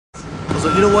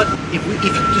So you know what? If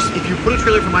you put a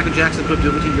trailer for Michael Jackson, put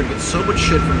Doom, you're gonna get so much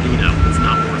shit from Dino. It's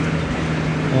not worth it.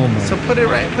 Oh my. So put it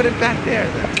back there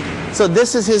then. So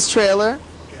this is his trailer.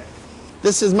 Okay.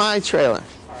 This is my trailer.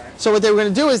 All right. So what they were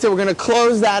going to do is they were going to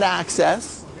close that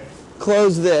access,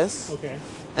 close this,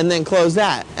 and then close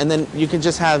that. And then you could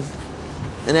just have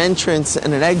an entrance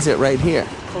and an exit right here.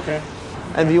 Okay.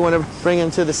 And if you want to bring him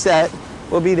to the set,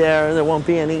 we'll be there. There won't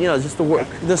be any, just the work,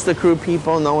 just the crew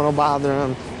people. No one will bother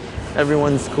them.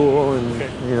 Everyone's cool, and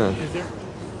Is there?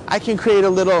 I can create a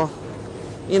little,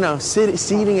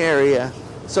 seating area.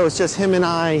 So it's just him and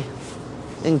I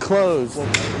enclosed.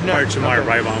 Prior to my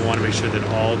arrival, I want to make sure that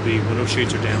all the window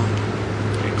shades are down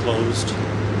and closed.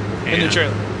 In the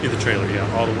trailer? In the trailer, yeah.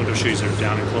 All the window shades are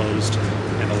down and closed,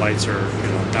 and the lights are,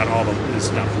 not all of it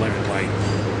is not blaring light.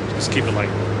 Just keep it like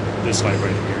this light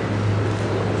right here.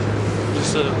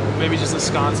 Maybe just the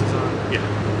sconces on. Yeah.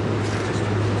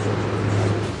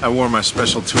 I wore my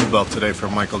special tool belt today for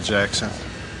Michael Jackson.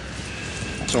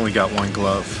 It's only got one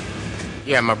glove.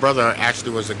 Yeah, my brother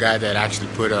actually was the guy that actually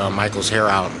put Michael's hair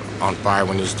out on fire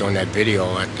when he was doing that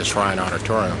video at the Shrine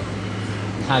Auditorium.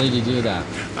 How did you do that?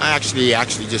 I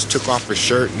actually just took off his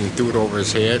shirt and threw it over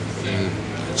his head and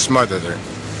smothered it,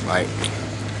 like.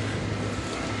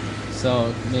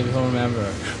 So maybe he'll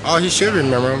remember. Oh, he should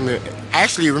remember me.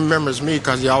 Actually, he remembers me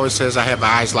because he always says I have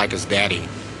eyes like his daddy.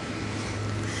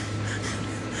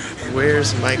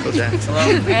 Where's Michael Jackson?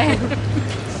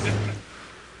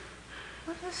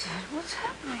 What's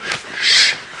happening?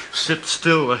 Shh! Sit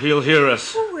still or he'll hear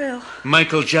us. Who will?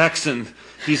 Michael Jackson.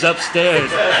 He's upstairs.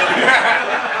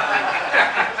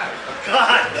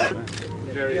 God!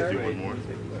 Do one more.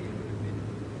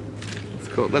 It's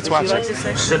cool. Let's watch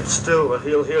it. Sit still or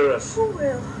he'll hear us. Who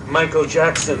will? Michael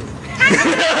Jackson.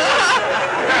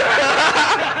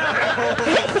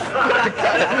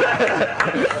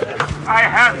 I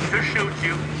have to shoot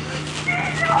you.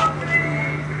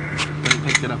 Then he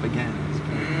picked it up again.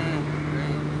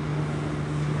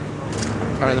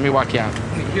 All right, let me walk you out.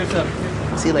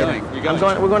 See you later.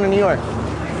 We're going to New York.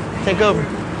 Take over.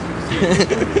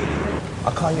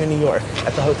 I'll call you in New York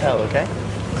at the hotel, okay?